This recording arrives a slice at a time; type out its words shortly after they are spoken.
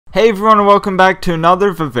Hey everyone, and welcome back to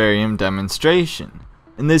another vivarium demonstration.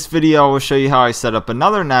 In this video I will show you how I set up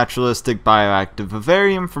another naturalistic bioactive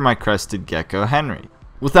vivarium for my Crested Gecko Henry.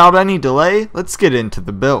 Without any delay, let's get into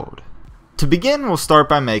the build. To begin, we'll start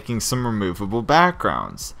by making some removable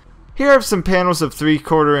backgrounds. Here I have some panels of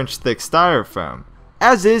 3/4 inch thick styrofoam.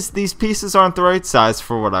 As is, these pieces aren't the right size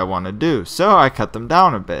for what I want to do, so I cut them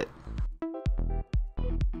down a bit.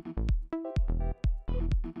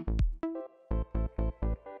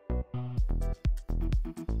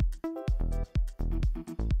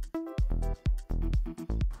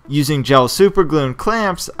 Using gel superglue and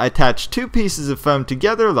clamps, I attached two pieces of foam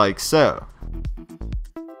together like so.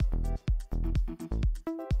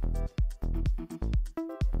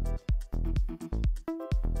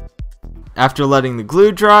 After letting the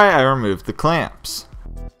glue dry, I removed the clamps.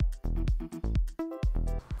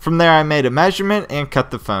 From there I made a measurement and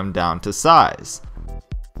cut the foam down to size.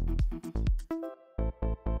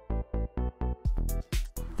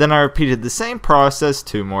 Then I repeated the same process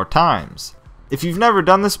 2 more times. If you've never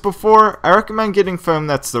done this before, I recommend getting foam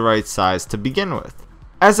that's the right size to begin with.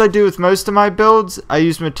 As I do with most of my builds, I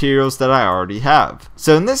use materials that I already have,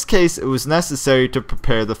 so in this case it was necessary to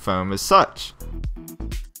prepare the foam as such.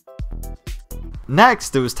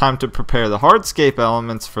 Next, it was time to prepare the hardscape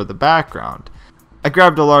elements for the background. I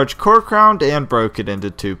grabbed a large cork round and broke it into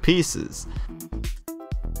 2 pieces.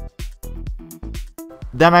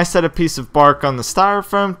 Then I set a piece of bark on the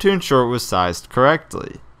styrofoam to ensure it was sized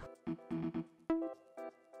correctly.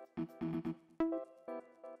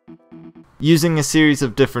 Using a series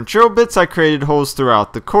of different drill bits, I created holes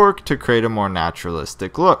throughout the cork to create a more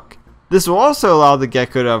naturalistic look. This will also allow the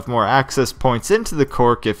gecko to have more access points into the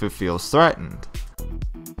cork if it feels threatened.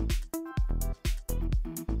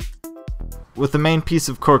 With the main piece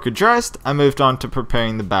of cork addressed, I moved on to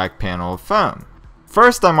preparing the back panel of foam.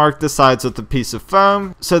 First, I marked the sides with a piece of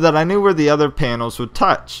foam so that I knew where the other panels would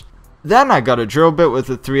touch. Then I got a drill bit with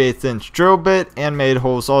a 3/8 inch drill bit and made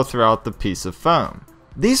holes all throughout the piece of foam.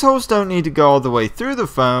 These holes don't need to go all the way through the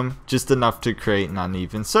foam, just enough to create an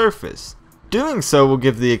uneven surface. Doing so will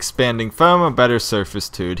give the expanding foam a better surface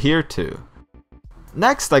to adhere to.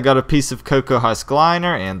 Next, I got a piece of cocoa husk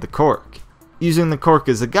liner and the cork. Using the cork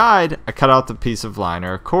as a guide, I cut out the piece of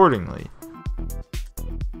liner accordingly.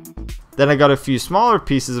 Then I got a few smaller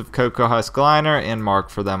pieces of cocoa husk liner and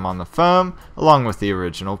marked for them on the foam, along with the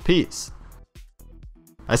original piece.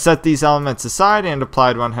 I set these elements aside and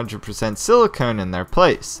applied 100% silicone in their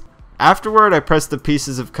place. Afterward, I pressed the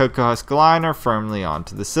pieces of cocoa husk liner firmly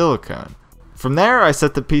onto the silicone. From there, I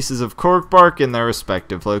set the pieces of cork bark in their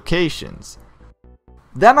respective locations.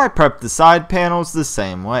 Then I prepped the side panels the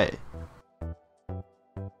same way.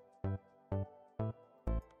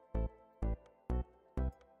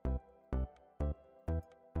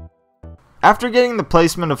 After getting the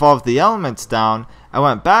placement of all of the elements down, I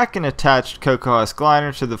went back and attached cocoa husk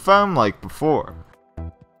liner to the foam like before.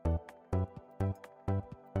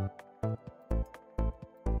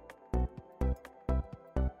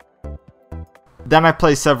 Then I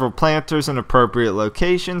placed several planters in appropriate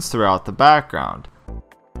locations throughout the background.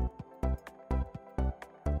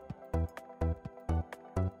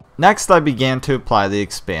 Next, I began to apply the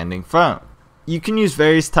expanding foam. You can use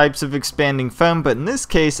various types of expanding foam, but in this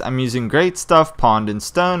case I'm using Great Stuff Pond and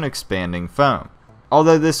Stone expanding foam.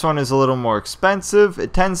 Although this one is a little more expensive,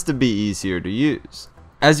 it tends to be easier to use.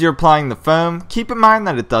 As you're applying the foam, keep in mind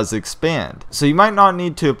that it does expand, so you might not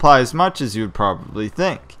need to apply as much as you would probably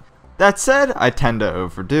think. That said, I tend to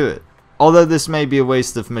overdo it. Although this may be a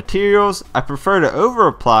waste of materials, I prefer to over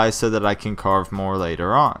apply so that I can carve more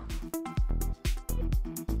later on.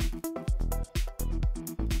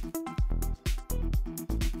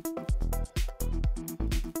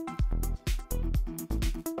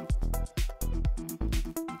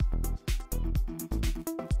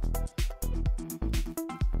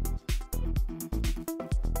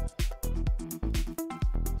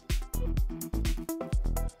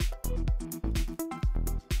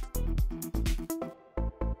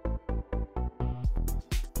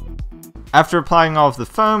 After applying all of the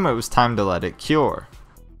foam, it was time to let it cure.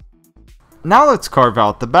 Now let's carve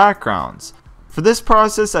out the backgrounds. For this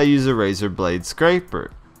process I use a razor blade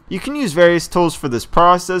scraper. You can use various tools for this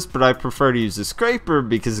process, but I prefer to use a scraper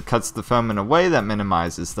because it cuts the foam in a way that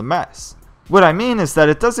minimizes the mess. What I mean is that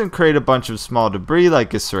it doesn't create a bunch of small debris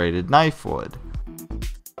like a serrated knife would.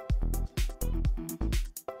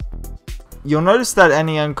 You'll notice that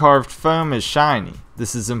any uncarved foam is shiny.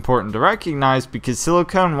 This is important to recognize because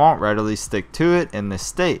silicone won't readily stick to it in this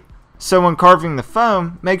state. So when carving the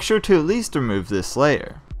foam, make sure to at least remove this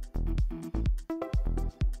layer.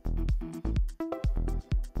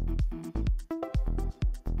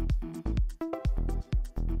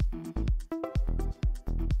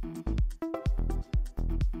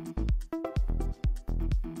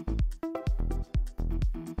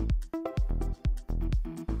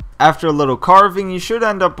 After a little carving, you should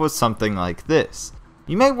end up with something like this.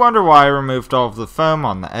 You may wonder why I removed all of the foam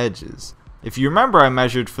on the edges. If you remember, I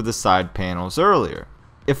measured for the side panels earlier.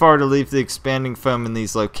 If I were to leave the expanding foam in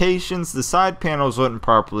these locations, the side panels wouldn't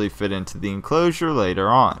properly fit into the enclosure later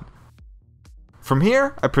on. From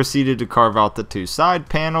here, I proceeded to carve out the two side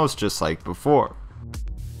panels just like before.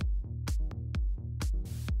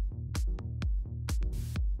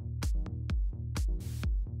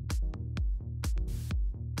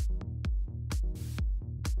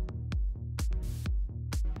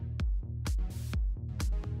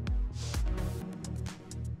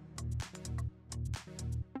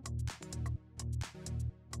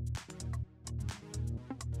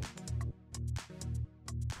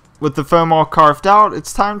 With the foam all carved out,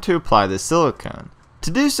 it's time to apply the silicone.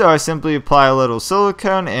 To do so, I simply apply a little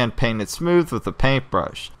silicone and paint it smooth with a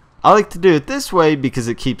paintbrush. I like to do it this way because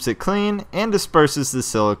it keeps it clean and disperses the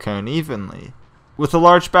silicone evenly. With a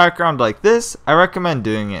large background like this, I recommend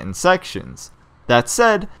doing it in sections. That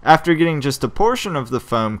said, after getting just a portion of the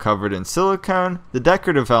foam covered in silicone, the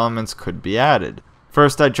decorative elements could be added.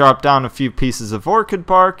 First, I dropped down a few pieces of orchid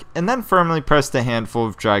bark and then firmly pressed a handful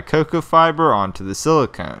of dry cocoa fiber onto the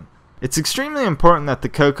silicone. It's extremely important that the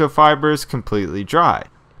cocoa fiber is completely dry,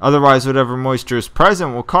 otherwise whatever moisture is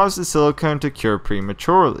present will cause the silicone to cure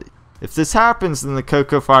prematurely. If this happens, then the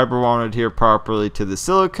cocoa fiber won't adhere properly to the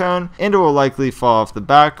silicone and it will likely fall off the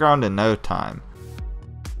background in no time.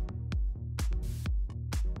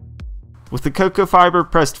 With the cocoa fiber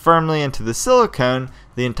pressed firmly into the silicone,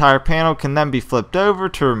 the entire panel can then be flipped over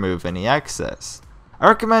to remove any excess. I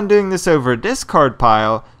recommend doing this over a discard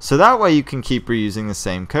pile, so that way you can keep reusing the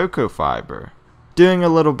same cocoa fiber. Doing a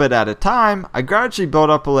little bit at a time, I gradually build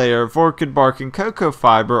up a layer of orchid bark and cocoa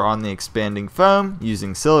fiber on the expanding foam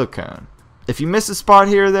using silicone. If you miss a spot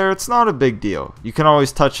here or there, it's not a big deal. You can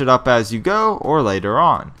always touch it up as you go or later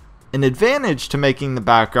on. An advantage to making the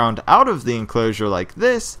background out of the enclosure like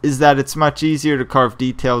this is that it's much easier to carve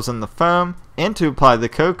details on the foam and to apply the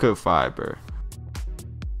cocoa fiber.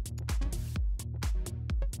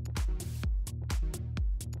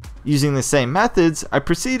 Using the same methods, I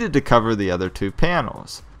proceeded to cover the other two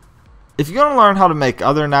panels. If you want to learn how to make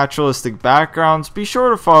other naturalistic backgrounds, be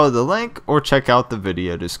sure to follow the link or check out the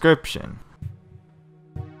video description.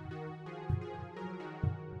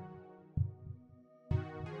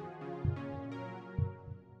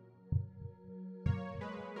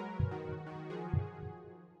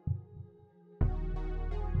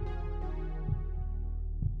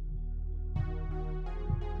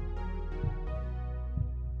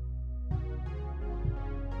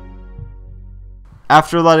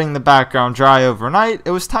 After letting the background dry overnight,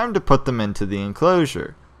 it was time to put them into the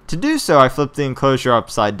enclosure. To do so, I flipped the enclosure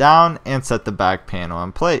upside down and set the back panel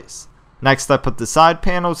in place. Next, I put the side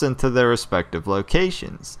panels into their respective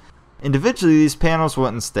locations. Individually, these panels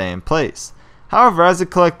wouldn't stay in place. However, as a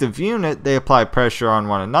collective unit, they apply pressure on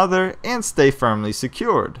one another and stay firmly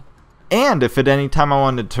secured. And if at any time I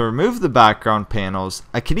wanted to remove the background panels,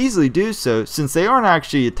 I could easily do so since they aren't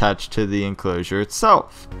actually attached to the enclosure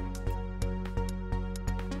itself.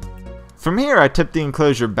 From here, I tipped the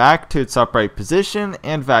enclosure back to its upright position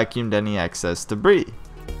and vacuumed any excess debris.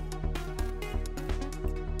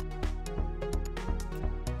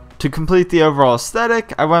 To complete the overall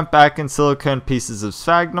aesthetic, I went back and siliconed pieces of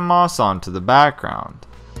sphagnum moss onto the background.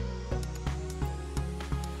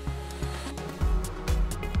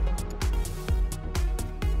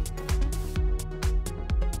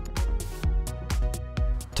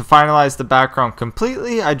 To finalize the background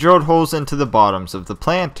completely, I drilled holes into the bottoms of the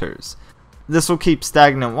planters. This will keep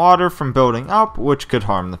stagnant water from building up, which could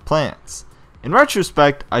harm the plants. In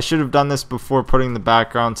retrospect, I should have done this before putting the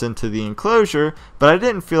backgrounds into the enclosure, but I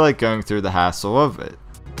didn't feel like going through the hassle of it.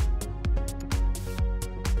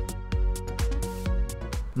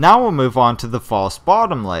 Now we'll move on to the false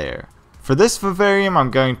bottom layer. For this vivarium,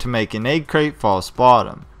 I'm going to make an egg crate false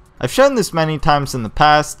bottom. I've shown this many times in the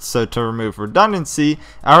past, so to remove redundancy,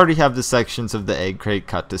 I already have the sections of the egg crate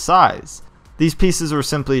cut to size. These pieces were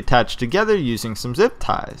simply attached together using some zip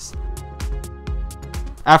ties.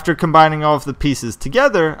 After combining all of the pieces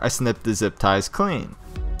together, I snipped the zip ties clean.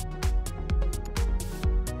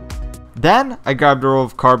 Then, I grabbed a roll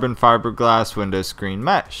of carbon fiberglass window screen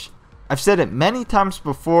mesh. I've said it many times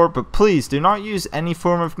before, but please do not use any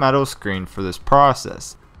form of metal screen for this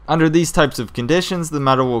process. Under these types of conditions, the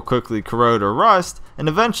metal will quickly corrode or rust and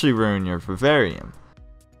eventually ruin your vivarium.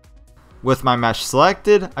 With my mesh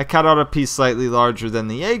selected, I cut out a piece slightly larger than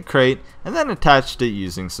the egg crate and then attached it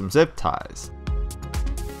using some zip ties.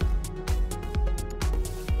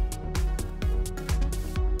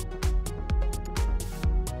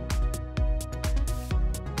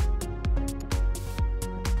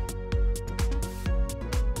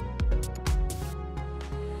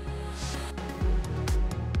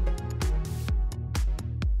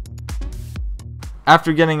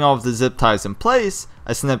 After getting all of the zip ties in place,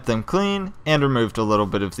 I snipped them clean and removed a little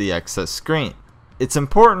bit of the excess screen. It's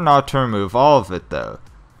important not to remove all of it though.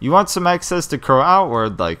 You want some excess to curl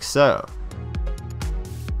outward like so.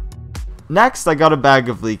 Next, I got a bag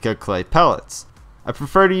of Leica clay pellets. I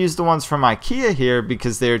prefer to use the ones from IKEA here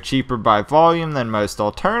because they are cheaper by volume than most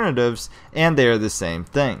alternatives and they are the same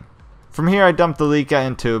thing. From here I dumped the Leica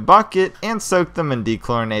into a bucket and soaked them in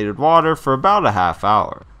dechlorinated water for about a half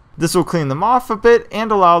hour. This will clean them off a bit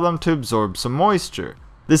and allow them to absorb some moisture.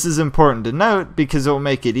 This is important to note because it will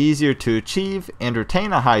make it easier to achieve and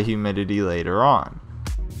retain a high humidity later on.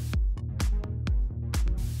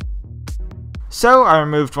 So I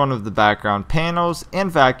removed one of the background panels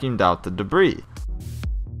and vacuumed out the debris.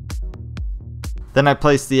 Then I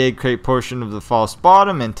placed the egg crate portion of the false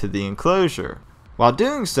bottom into the enclosure. While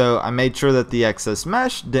doing so, I made sure that the excess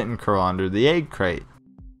mesh didn't curl under the egg crate.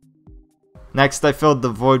 Next, I filled the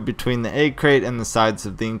void between the egg crate and the sides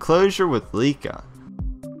of the enclosure with Leica.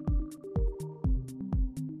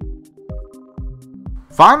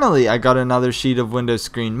 Finally, I got another sheet of window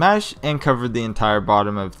screen mesh and covered the entire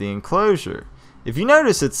bottom of the enclosure. If you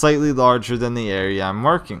notice, it's slightly larger than the area I'm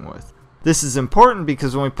working with. This is important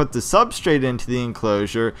because when we put the substrate into the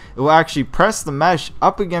enclosure, it will actually press the mesh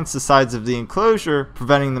up against the sides of the enclosure,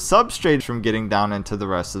 preventing the substrate from getting down into the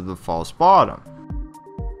rest of the false bottom.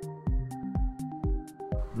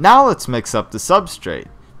 Now let's mix up the substrate.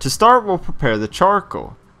 To start, we'll prepare the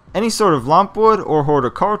charcoal. Any sort of lumpwood or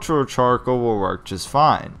horticultural charcoal will work just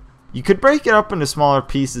fine. You could break it up into smaller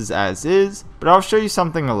pieces as is, but I'll show you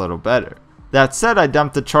something a little better. That said, I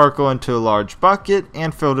dumped the charcoal into a large bucket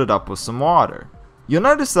and filled it up with some water. You'll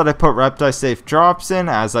notice that I put ReptiSafe drops in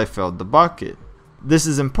as I filled the bucket. This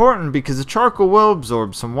is important because the charcoal will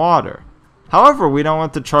absorb some water. However, we don't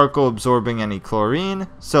want the charcoal absorbing any chlorine,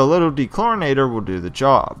 so a little dechlorinator will do the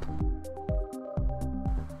job.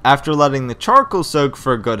 After letting the charcoal soak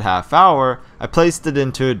for a good half hour, I placed it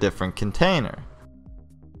into a different container.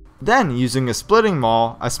 Then, using a splitting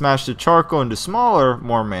maul, I smashed the charcoal into smaller,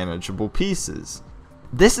 more manageable pieces.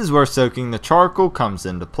 This is where soaking the charcoal comes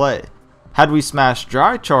into play. Had we smashed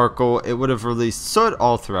dry charcoal, it would have released soot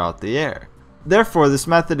all throughout the air. Therefore, this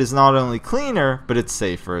method is not only cleaner, but it's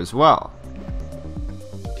safer as well.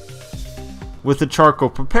 With the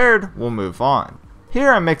charcoal prepared, we'll move on.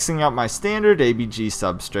 Here I'm mixing up my standard ABG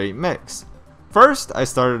substrate mix. First, I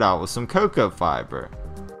started out with some cocoa fiber.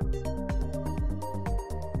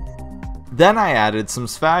 Then I added some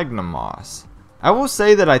sphagnum moss. I will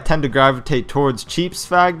say that I tend to gravitate towards cheap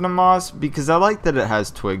sphagnum moss because I like that it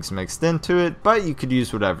has twigs mixed into it, but you could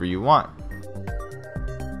use whatever you want.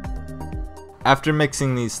 After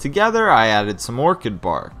mixing these together, I added some orchid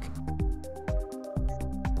bark.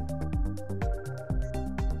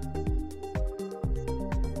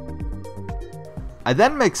 I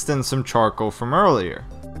then mixed in some charcoal from earlier.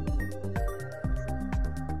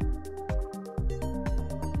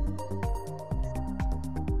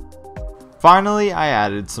 Finally, I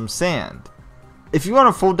added some sand. If you want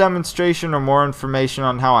a full demonstration or more information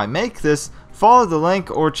on how I make this, follow the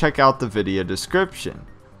link or check out the video description.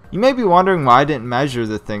 You may be wondering why I didn't measure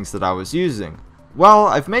the things that I was using. Well,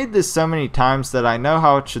 I've made this so many times that I know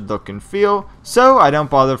how it should look and feel, so I don't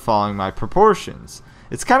bother following my proportions.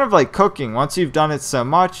 It's kind of like cooking. Once you've done it so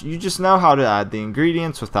much, you just know how to add the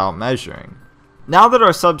ingredients without measuring. Now that our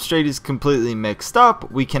substrate is completely mixed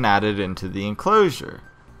up, we can add it into the enclosure.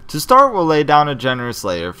 To start, we'll lay down a generous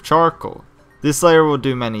layer of charcoal. This layer will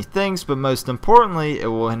do many things, but most importantly, it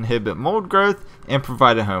will inhibit mold growth and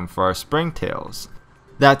provide a home for our springtails.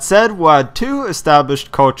 That said, we'll add 2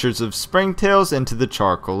 established cultures of springtails into the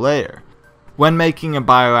charcoal layer. When making a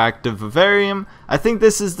bioactive vivarium, I think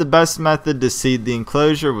this is the best method to seed the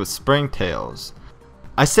enclosure with springtails.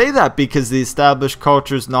 I say that because the established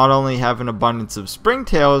cultures not only have an abundance of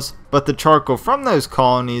springtails, but the charcoal from those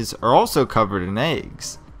colonies are also covered in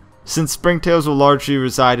eggs. Since springtails will largely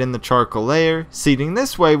reside in the charcoal layer, seeding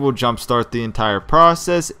this way will jumpstart the entire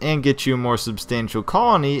process and get you a more substantial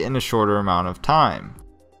colony in a shorter amount of time.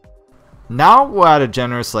 Now we'll add a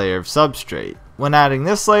generous layer of substrate. When adding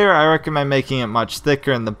this layer, I recommend making it much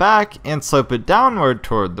thicker in the back and slope it downward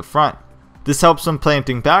toward the front. This helps when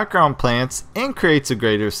planting background plants and creates a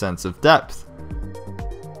greater sense of depth.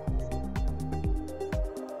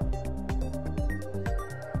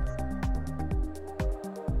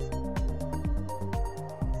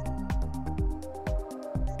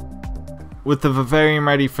 With the vivarium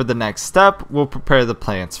ready for the next step, we'll prepare the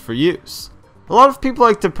plants for use. A lot of people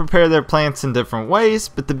like to prepare their plants in different ways,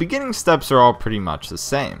 but the beginning steps are all pretty much the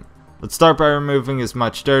same. Let's start by removing as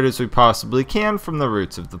much dirt as we possibly can from the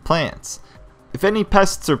roots of the plants. If any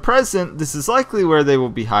pests are present, this is likely where they will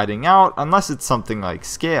be hiding out unless it's something like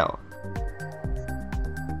scale.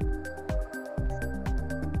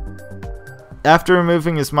 After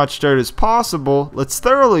removing as much dirt as possible, let's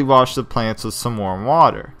thoroughly wash the plants with some warm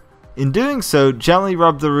water. In doing so, gently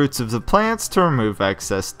rub the roots of the plants to remove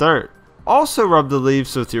excess dirt. Also rub the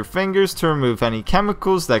leaves with your fingers to remove any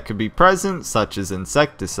chemicals that could be present, such as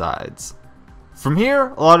insecticides. From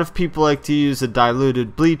here, a lot of people like to use a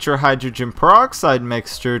diluted bleach or hydrogen peroxide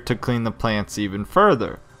mixture to clean the plants even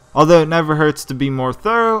further. Although it never hurts to be more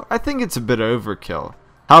thorough, I think it's a bit overkill.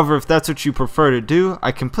 However, if that's what you prefer to do,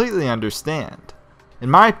 I completely understand. In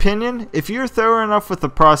my opinion, if you're thorough enough with the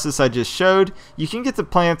process I just showed, you can get the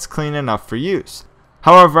plants clean enough for use.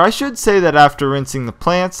 However, I should say that after rinsing the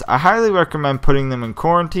plants, I highly recommend putting them in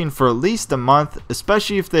quarantine for at least a month,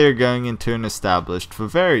 especially if they are going into an established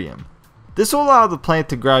vivarium. This will allow the plant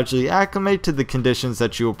to gradually acclimate to the conditions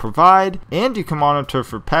that you will provide, and you can monitor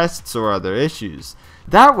for pests or other issues.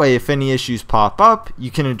 That way, if any issues pop up, you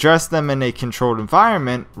can address them in a controlled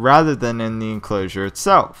environment rather than in the enclosure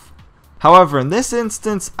itself. However, in this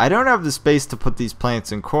instance, I don't have the space to put these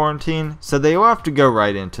plants in quarantine, so they will have to go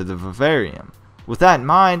right into the vivarium. With that in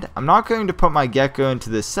mind, I'm not going to put my gecko into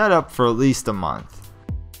this setup for at least a month.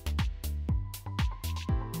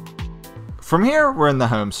 From here, we're in the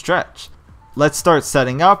home stretch. Let's start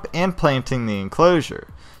setting up and planting the enclosure.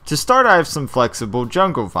 To start, I have some flexible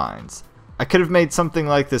jungle vines. I could have made something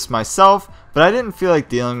like this myself, but I didn't feel like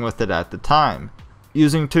dealing with it at the time.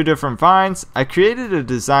 Using two different vines, I created a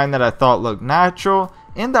design that I thought looked natural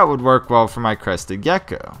and that would work well for my crested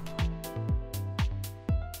gecko.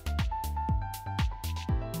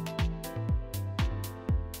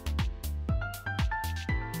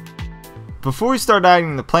 Before we start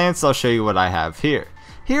adding the plants, I'll show you what I have here.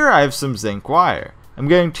 Here I have some zinc wire. I'm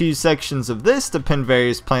going to use sections of this to pin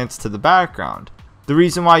various plants to the background. The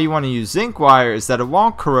reason why you want to use zinc wire is that it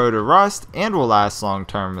won't corrode or rust and will last long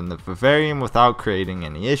term in the vivarium without creating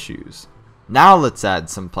any issues. Now let's add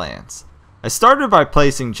some plants. I started by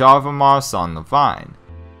placing Java moss on the vine.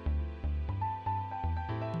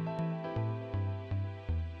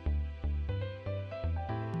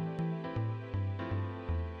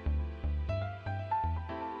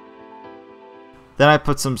 Then I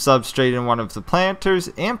put some substrate in one of the planters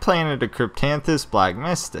and planted a Cryptanthus black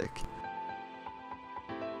mystic.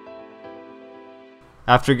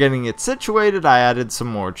 After getting it situated, I added some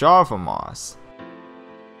more Java moss.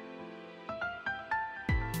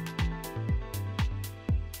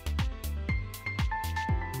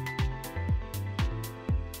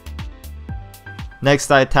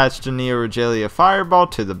 Next, I attached a Naturalistic fireball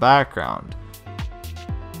to the background.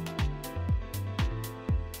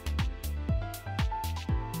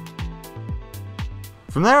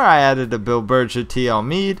 From there, I added a Bilbergia TL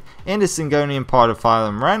Mead and a Syngonium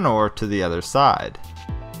podophyllum Renor to the other side.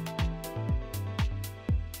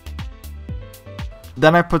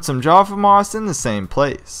 Then I put some Java moss in the same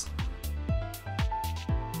place.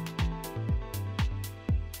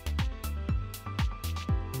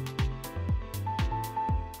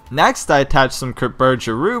 Next, I attached some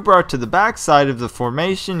Cryptbergia rubra to the back side of the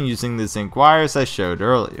formation using the zinc wires I showed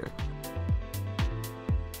earlier.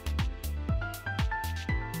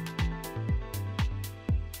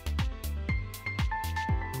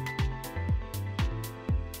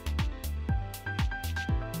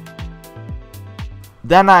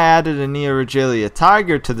 Then I added a Neoregelia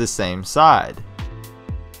tiger to the same side.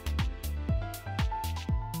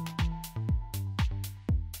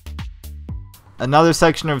 Another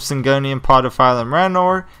section of Syngonium podophyllum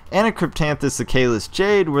Renor and a Cryptanthus acalis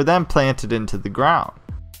jade were then planted into the ground.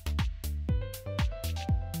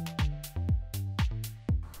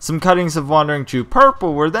 Some cuttings of Wandering Jew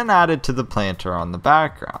purple were then added to the planter on the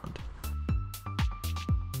background.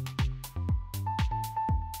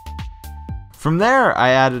 From there, I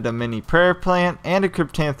added a mini prayer plant and a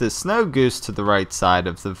Cryptanthus snow goose to the right side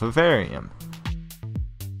of the vivarium.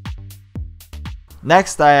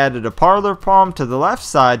 Next, I added a parlor palm to the left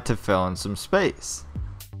side to fill in some space.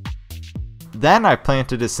 Then I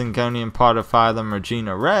planted a Syngonium podophyllum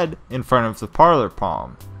Regina red in front of the parlor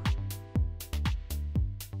palm.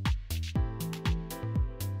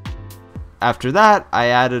 After that, I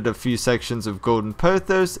added a few sections of Golden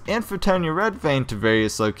Pothos and Photonia red vein to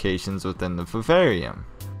various locations within the vivarium.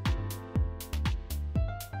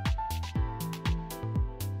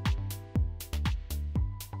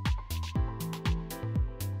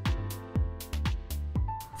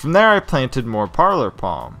 From there, I planted more parlor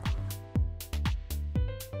palm.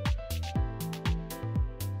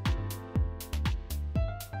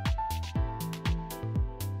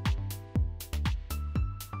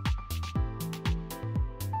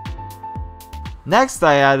 Next,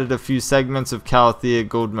 I added a few segments of Calathea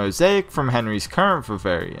gold mosaic from Henry's current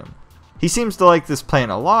vivarium. He seems to like this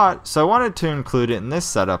plant a lot, so I wanted to include it in this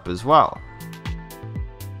setup as well.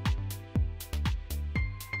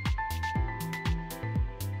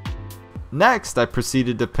 Next, I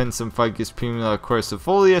proceeded to pin some Ficus pumila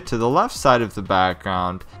quercifolia to the left side of the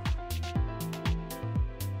background,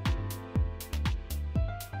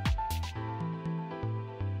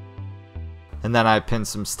 and then I pinned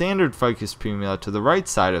some standard Ficus pumila to the right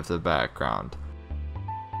side of the background.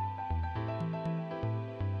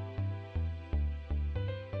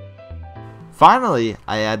 Finally,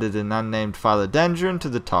 I added an unnamed philodendron to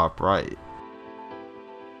the top right.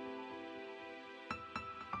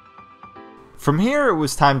 From here, it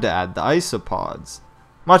was time to add the isopods.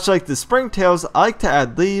 Much like the springtails, I like to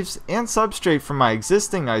add leaves and substrate from my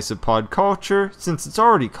existing isopod culture since it's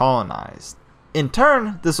already colonized. In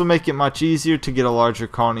turn, this will make it much easier to get a larger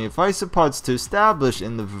colony of isopods to establish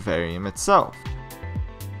in the vivarium itself.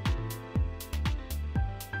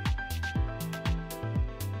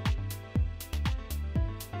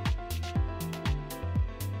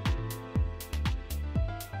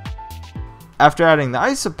 After adding the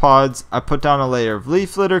isopods, I put down a layer of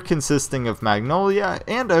leaf litter consisting of magnolia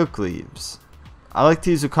and oak leaves. I like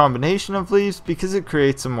to use a combination of leaves because it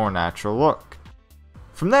creates a more natural look.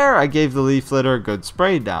 From there, I gave the leaf litter a good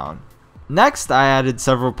spray down. Next, I added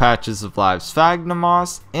several patches of live sphagnum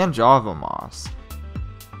moss and java moss.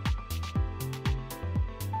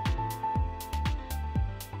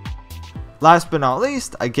 Last but not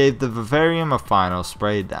least, I gave the vivarium a final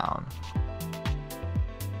spray down.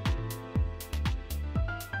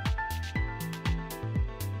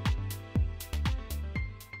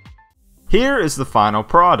 Here is the final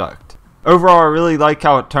product. Overall, I really like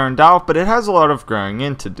how it turned out, but it has a lot of growing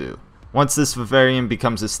in to do. Once this vivarium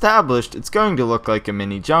becomes established, it's going to look like a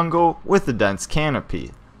mini jungle with a dense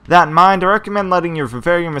canopy. That in mind, I recommend letting your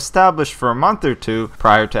vivarium establish for a month or two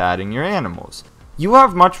prior to adding your animals. You will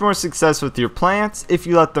have much more success with your plants if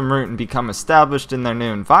you let them root and become established in their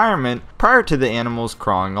new environment prior to the animals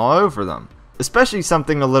crawling all over them, especially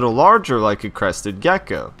something a little larger like a crested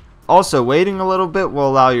gecko. Also, waiting a little bit will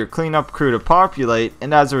allow your cleanup crew to populate,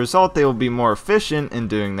 and as a result they will be more efficient in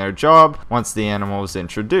doing their job once the animal is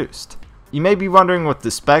introduced. You may be wondering what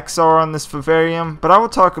the specs are on this vivarium, but I will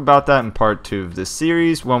talk about that in part 2 of this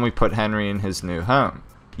series when we put Henry in his new home.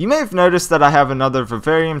 You may have noticed that I have another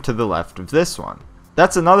vivarium to the left of this one.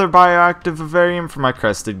 That's another bioactive vivarium for my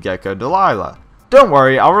crested gecko Delilah. Don't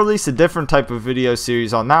worry, I'll release a different type of video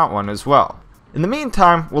series on that one as well. In the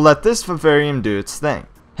meantime, we'll let this vivarium do its thing.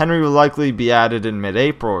 Henry will likely be added in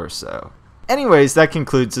mid-April or so. Anyways, that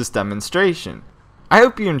concludes this demonstration. I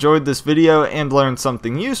hope you enjoyed this video and learned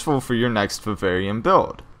something useful for your next vivarium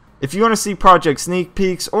build. If you want to see project sneak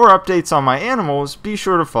peeks or updates on my animals, be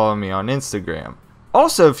sure to follow me on Instagram.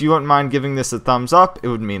 Also, if you wouldn't mind giving this a thumbs up, it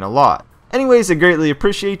would mean a lot. Anyways, I greatly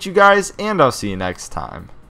appreciate you guys, and I'll see you next time.